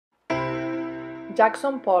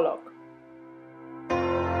Jackson Pollock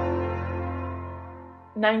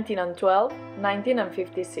 1912,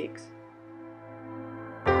 1956.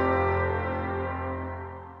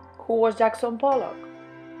 Who was Jackson Pollock?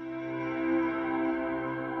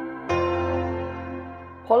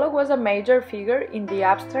 Pollock was a major figure in the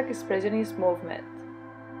abstract expressionist movement.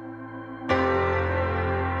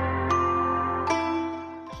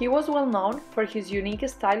 He was well known for his unique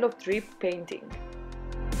style of drip painting.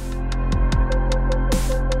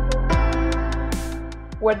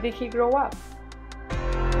 Where did he grow up?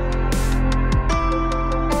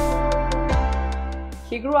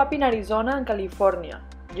 He grew up in Arizona and California,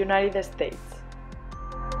 United States.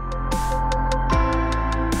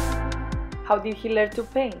 How did he learn to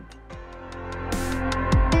paint?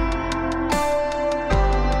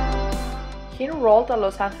 He enrolled at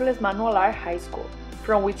Los Angeles Manual Art High School,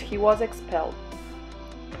 from which he was expelled.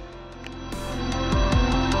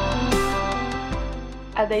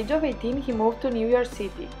 At the age of 18, he moved to New York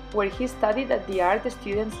City, where he studied at the Art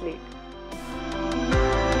Students League.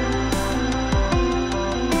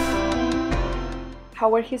 How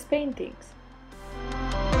were his paintings?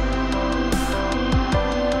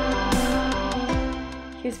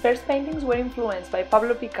 His first paintings were influenced by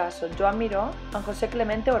Pablo Picasso, Joan Miró, and José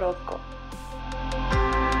Clemente Orozco.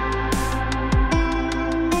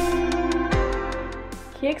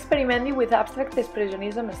 He experimented with abstract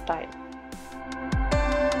expressionism style.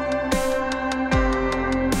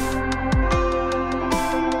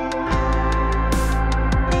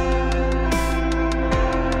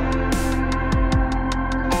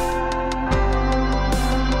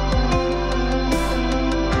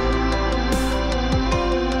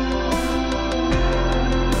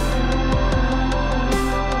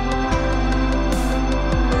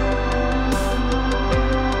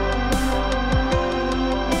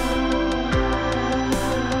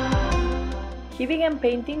 He began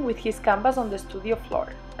painting with his canvas on the studio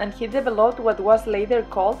floor, and he developed what was later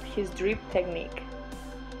called his drip technique.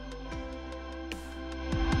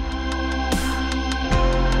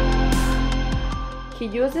 He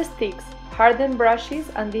used sticks, hardened brushes,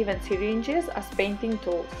 and even syringes as painting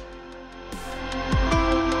tools.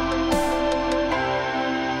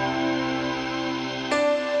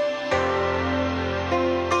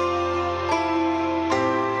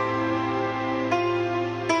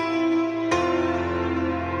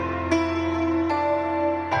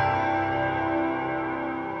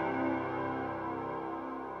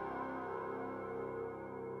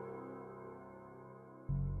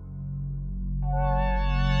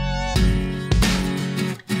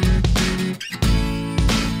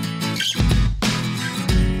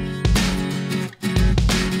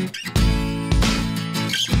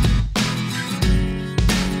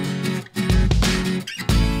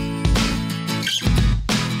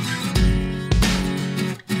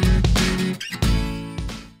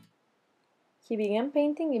 He began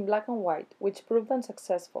painting in black and white, which proved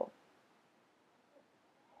unsuccessful.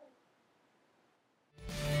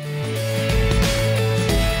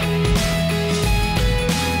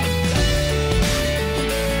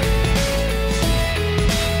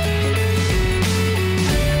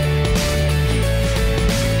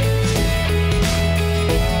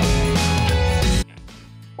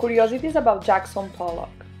 Curiosities about Jackson Pollock.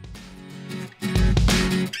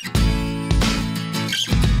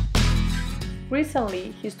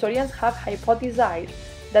 Recently, historians have hypothesized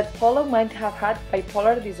that Pollock might have had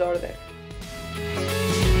bipolar disorder.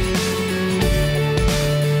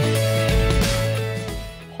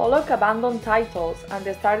 Pollock abandoned titles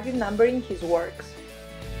and started numbering his works.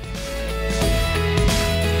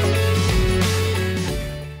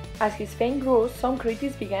 As his fame grew, some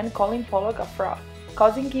critics began calling Pollock a fraud,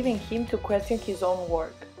 causing even him to question his own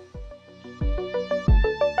work.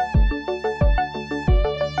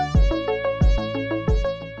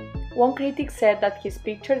 One critic said that his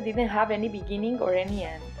picture didn't have any beginning or any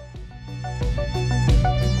end.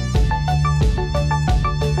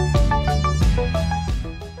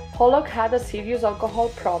 Pollock had a serious alcohol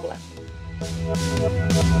problem.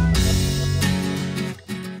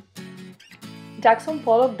 Jackson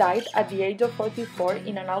Pollock died at the age of 44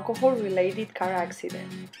 in an alcohol-related car accident.